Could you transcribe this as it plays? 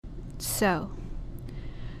So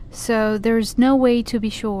there's no way to be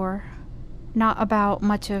sure, not about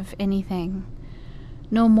much of anything,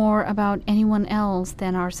 no more about anyone else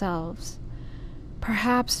than ourselves.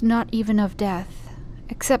 Perhaps not even of death,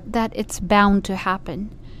 except that it's bound to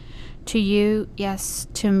happen. To you, yes,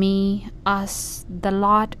 to me, us, the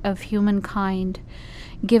lot of humankind,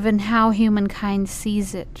 given how humankind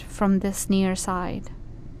sees it from this near side.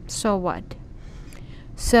 So what?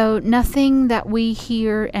 So nothing that we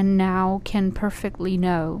here and now can perfectly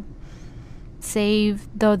know, save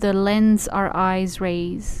though the lens our eyes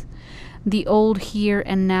raise, the old here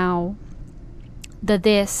and now, the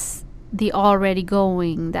this, the already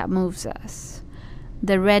going that moves us,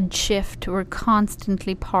 the red shift we're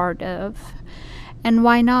constantly part of, and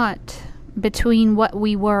why not, between what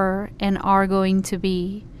we were and are going to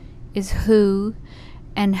be, is who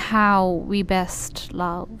and how we best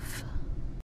love.